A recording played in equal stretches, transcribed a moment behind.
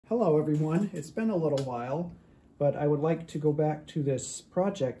Hello everyone, it's been a little while, but I would like to go back to this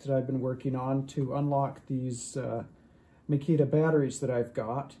project that I've been working on to unlock these Makita batteries that I've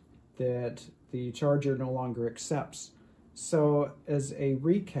got that the charger no longer accepts. So as a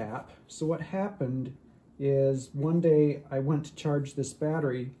recap, what happened is one day I went to charge this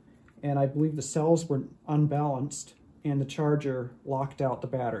battery and I believe the cells were unbalanced and the charger locked out the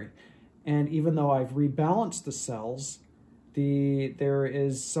battery. And even though I've rebalanced the cells, there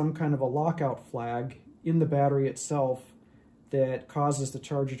is some kind of a lockout flag in the battery itself that causes the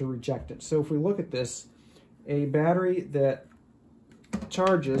charger to reject it. So if we look at this, a battery that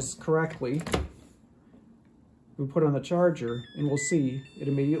charges correctly, we put on the charger and we'll see it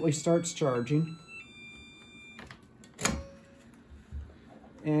immediately starts charging.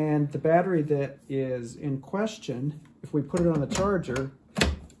 And the battery that is in question, if we put it on the charger,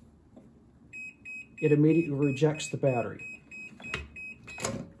 it immediately rejects the battery.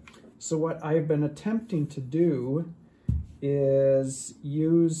 So what I've been attempting to do is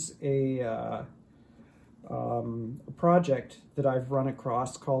use a project that I've run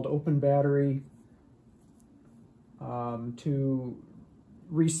across called Open Battery to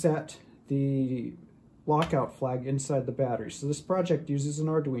reset the lockout flag inside the battery. So this project uses an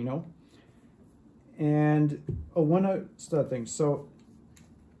Arduino. And one other thing, so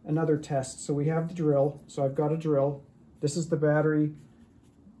another test. So we have the drill. So I've got a drill. This is the battery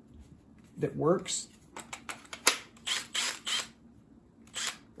that works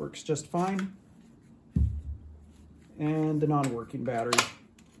just fine, and the non-working battery.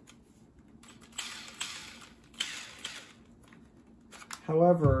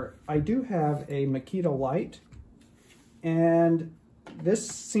 However, I do have a Makita light, and this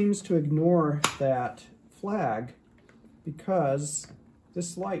seems to ignore that flag because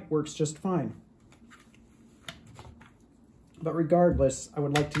this light works just fine. But regardless, I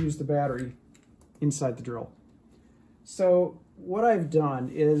would like to use the battery inside the drill. So what I've done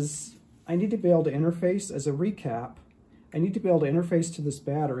is I need to be able to interface, as a recap, I need to be able to interface to this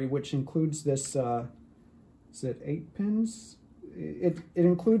battery, which includes this, is it 8 pins? It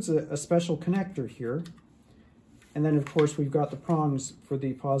includes a special connector here. And then of course we've got the prongs for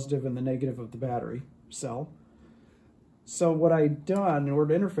the positive and the negative of the battery cell. So what I've done in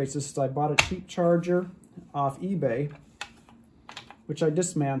order to interface this is I bought a cheap charger off eBay, which I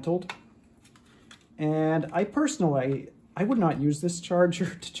dismantled. And I personally, I would not use this charger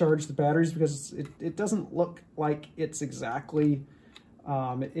to charge the batteries because it doesn't look like it's exactly,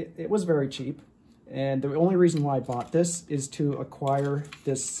 it was very cheap. And the only reason why I bought this is to acquire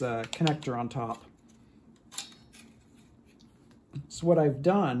this connector on top. So what I've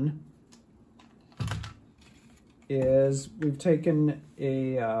done is we've taken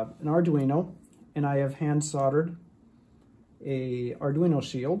an Arduino and I have hand soldered a Arduino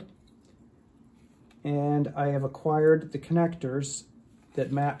shield, and I have acquired the connectors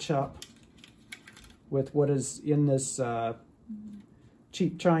that match up with what is in this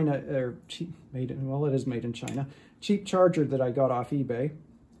cheap China, or cheap, well, it is made in China, cheap charger that I got off eBay,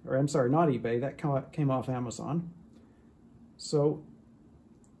 or I'm sorry, not eBay, that came off Amazon. So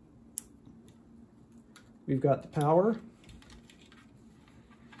we've got the power,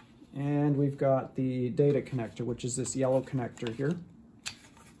 and we've got the data connector, which is this yellow connector here.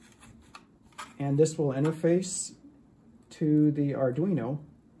 And this will interface to the Arduino.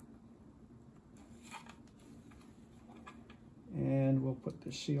 And we'll put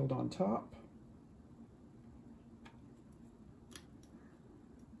the shield on top.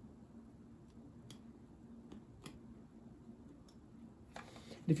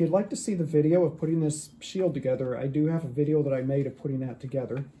 If you'd like to see the video of putting this shield together, I do have a video that I made of putting that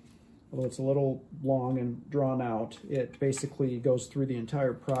together. Although it's a little long and drawn out, it basically goes through the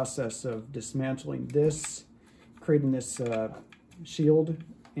entire process of dismantling this, creating this shield,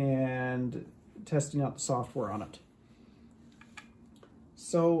 and testing out the software on it.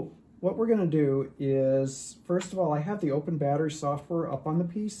 So what we're going to do is, first of all, I have the Open Battery software up on the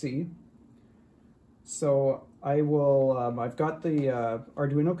PC. So I will, I've got the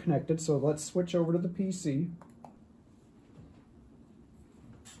Arduino connected, so let's switch over to the PC.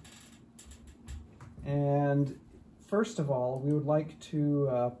 And first of all, we would like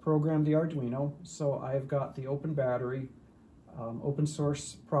to program the Arduino. So I've got the Open Battery open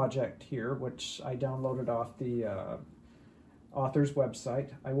source project here, which I downloaded off the author's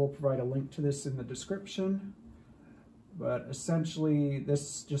website. I will provide a link to this in the description. But essentially,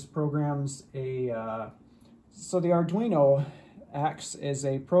 this just programs a... so the Arduino acts as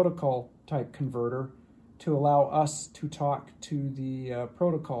a protocol type converter to allow us to talk to the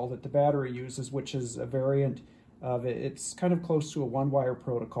protocol that the battery uses, which is a variant of it. It's kind of close to a one-wire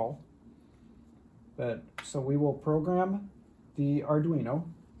protocol. But so we will program the Arduino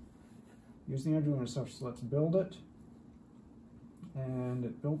using the Arduino stuff. So let's build it, and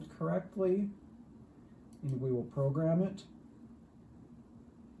it built correctly, and we will program it,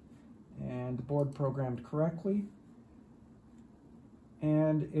 and the board programmed correctly.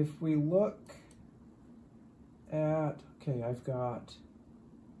 And if we look at, okay, I've got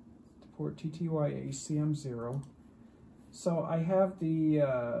the port TTY ACM0. So I have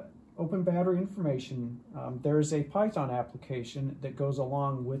the open battery information. There's a Python application that goes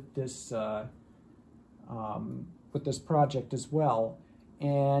along with this project as well.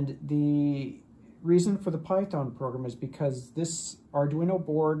 And the reason for the Python program is because this Arduino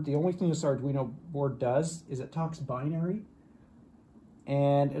board, the only thing this Arduino board does is it talks binary,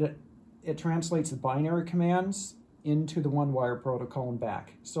 and it translates the binary commands into the one-wire protocol and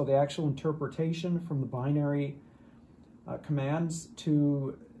back. So the actual interpretation from the binary commands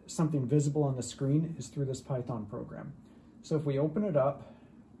to something visible on the screen is through this Python program. So if we open it up,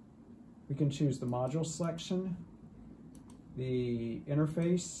 we can choose the module selection, the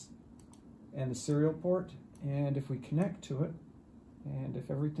interface, and the serial port. And if we connect to it, and if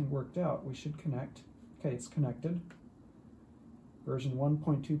everything worked out, we should connect. Okay, it's connected. Version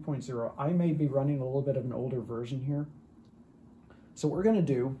 1.2.0. I may be running a little bit of an older version here. So what we're going to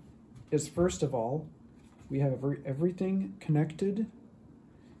do is, first of all, we have everything connected,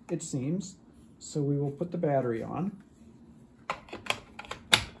 it seems. So we will put the battery on.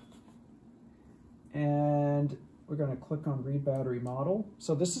 And we're going to click on Read Battery Model.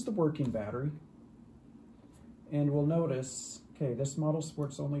 So this is the working battery. And we'll notice, okay, this model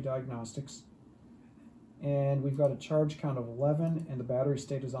supports only diagnostics. And we've got a charge count of 11, and the battery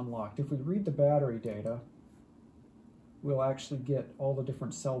state is unlocked. If we read the battery data, we'll actually get all the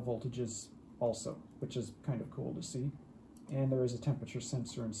different cell voltages also, which is kind of cool to see. And there is a temperature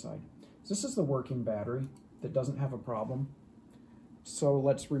sensor inside. So this is the working battery that doesn't have a problem. So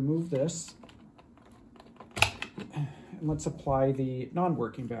let's remove this, and let's apply the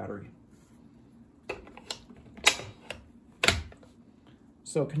non-working battery.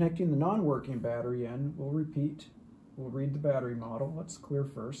 So connecting the non-working battery in, we'll read the battery model. Let's clear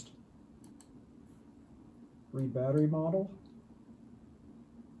first. Read battery model.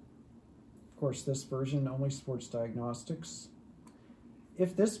 Of course, this version only supports diagnostics.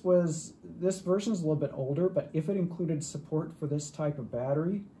 If this version is a little bit older, but if it included support for this type of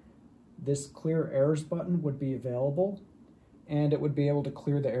battery, this clear errors button would be available, and it would be able to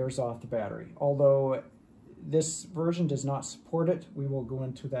clear the errors off the battery. Although this version does not support it, we will go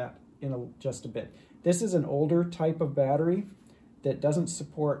into that in just a bit. This is an older type of battery that doesn't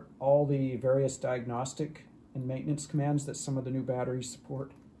support all the various diagnostic and maintenance commands that some of the new batteries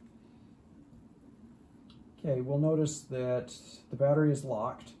support. Okay, we'll notice that the battery is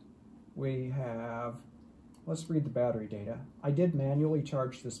locked. Let's read the battery data. I did manually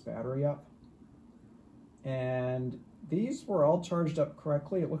charge this battery up, and these were all charged up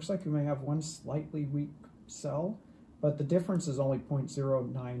correctly. It looks like we may have one slightly weak cell, but the difference is only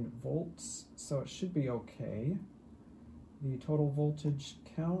 0.09 volts, so it should be okay. The total voltage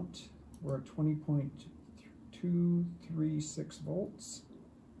count, we're at 20.236 volts.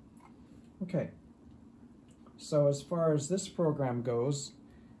 Okay, so as far as this program goes,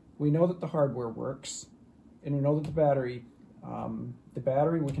 we know that the hardware works, and we know that the battery,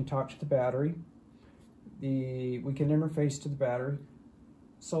 we can talk to the battery, we can interface to the battery.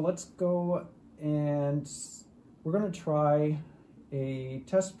 So let's go, and we're going to try a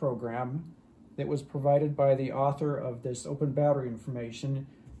test program that was provided by the author of this open battery information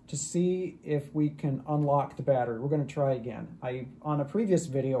to see if we can unlock the battery. We're going to try again. On a previous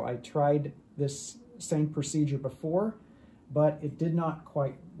video, I tried this same procedure before, but it did not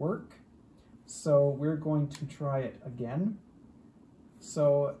quite work. So we're going to try it again.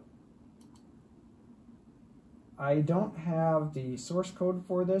 So I don't have the source code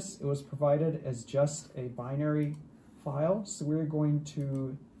for this. It was provided as just a binary file. So we're going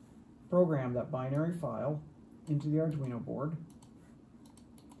to program that binary file into the Arduino board.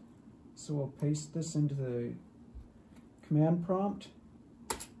 So we'll paste this into the command prompt,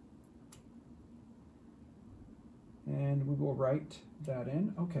 and we will write that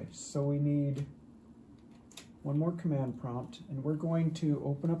in. Okay, so we need one more command prompt, and we're going to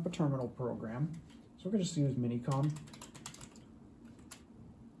open up a terminal program. So we're going to just use Minicom.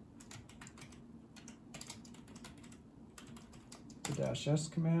 The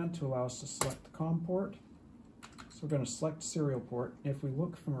 -S command to allow us to select the COM port. So we're going to select serial port. If we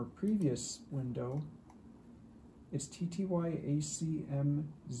look from our previous window, it's TTY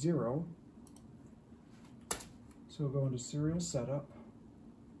ACM0. So we'll go into serial setup,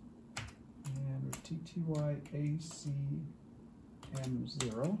 and with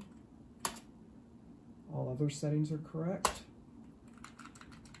TTYACM0. All other settings are correct.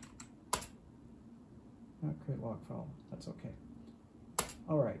 Not create log file, that's okay.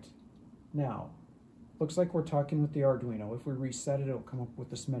 All right, now, looks like we're talking with the Arduino. If we reset it, it'll come up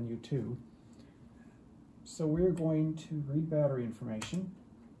with this menu too. So we're going to read battery information.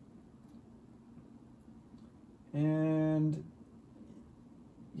 And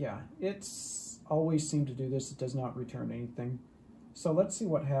yeah, it's always seemed to do this. It does not return anything. So let's see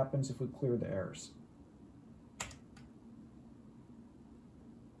what happens if we clear the errors.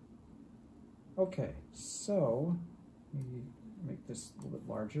 Okay, so let me make this a little bit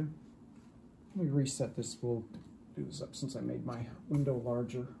larger. Let me reset this. We'll do this up since I made my window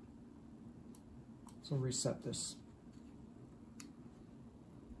larger. So reset this.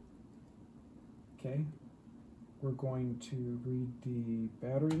 Okay, we're going to read the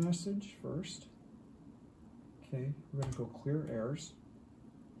battery message first. Okay, we're going to go clear errors.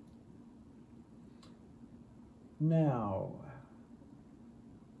 Now,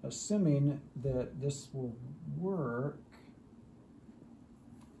 assuming that this will work,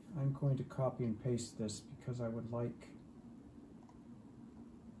 I'm going to copy and paste this because I would like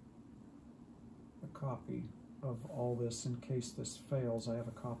a copy of all this in case this fails. I have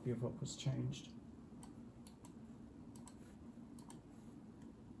a copy of what was changed.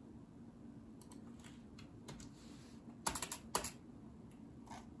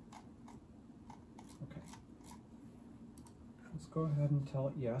 Okay. Let's go ahead and tell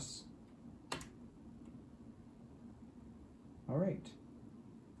it yes. All right.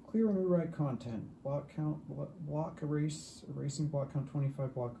 Clear and rewrite content. Block count, block erase, erasing block count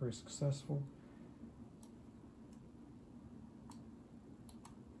 25, block erase successful.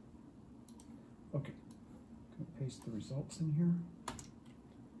 Okay, I'm gonna paste the results in here.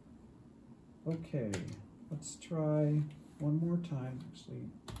 Okay, let's try one more time. Actually,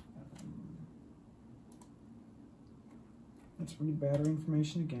 let's read battery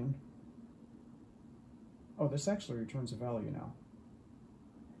information again. Oh, this actually returns a value now.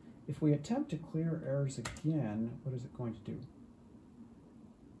 If we attempt to clear errors again, what is it going to do?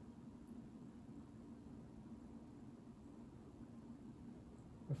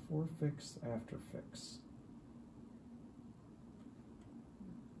 Before fix, after fix.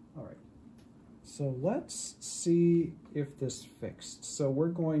 All right, so let's see if this fixed. So we're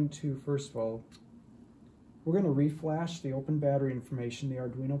going to, first of all, we're going to reflash the open battery information, the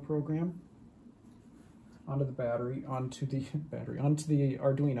Arduino program, onto the battery, onto the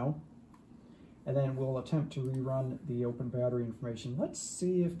Arduino, and then we'll attempt to rerun the open battery information. Let's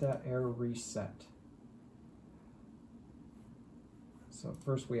see if that error reset. So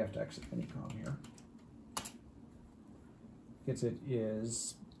first we have to exit Minicom here, because it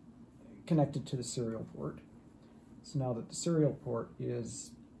is connected to the serial port. So now that the serial port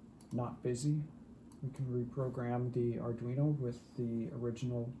is not busy, we can reprogram the Arduino with the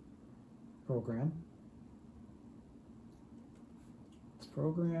original program. It's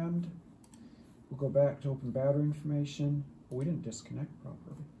programmed. We'll go back to open battery information. Oh, we didn't disconnect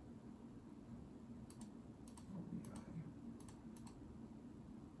properly.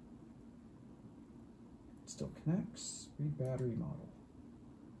 Still connects. Read battery model.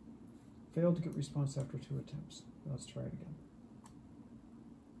 Failed to get response after 2 attempts. Let's try it again.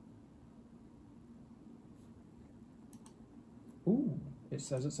 Ooh, it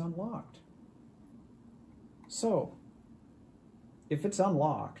says it's unlocked. So, if it's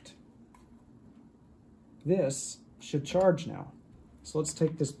unlocked, this should charge now. So let's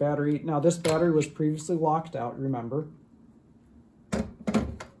take this battery. Now this battery was previously locked out, remember.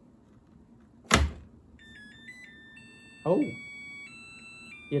 Oh,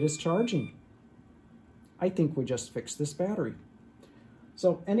 it is charging. I think we just fixed this battery.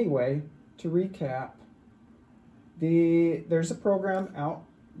 So anyway, to recap, there's a program out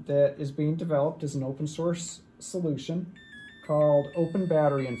that is being developed as an open source solution called Open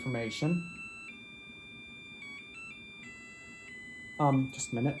Battery Information.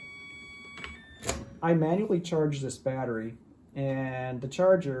 Just a minute. I manually charged this battery, and the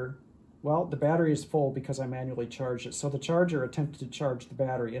charger, well, the battery is full because I manually charged it. So the charger attempted to charge the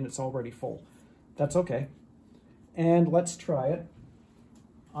battery and it's already full. That's okay. And let's try it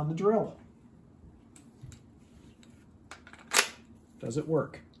on the drill. Does it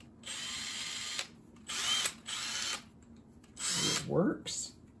work? It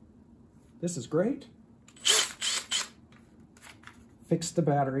works. This is great. Fixed the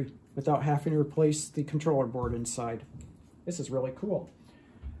battery without having to replace the controller board inside. This is really cool.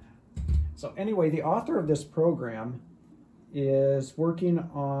 So anyway, the author of this program is working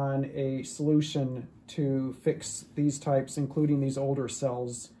on a solution to fix these types, including these older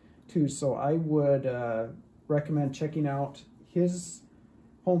cells too. So I would recommend checking out his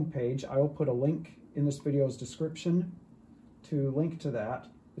homepage. I will put a link in this video's description to link to that.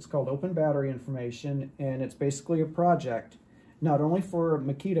 It's called Open Battery Information, and it's basically a project not only for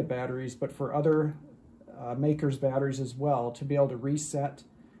Makita batteries, but for other makers' batteries as well, to be able to reset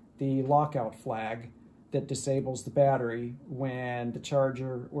the lockout flag that disables the battery when the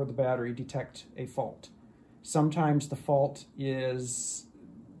charger or the battery detect a fault. Sometimes the fault is,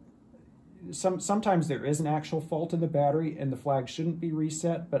 sometimes there is an actual fault in the battery and the flag shouldn't be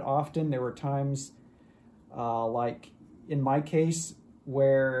reset, but often there were times, like in my case,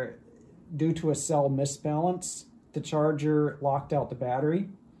 where due to a cell misbalance, the charger locked out the battery.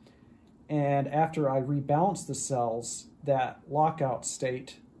 And after I rebalanced the cells, that lockout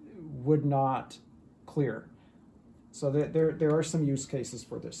state would not clear. So there are some use cases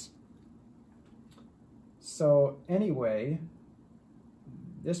for this. So anyway,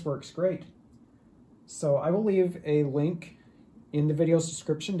 this works great. So I will leave a link in the video's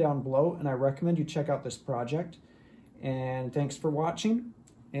description down below, and I recommend you check out this project. And thanks for watching,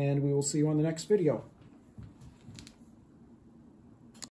 and we will see you on the next video.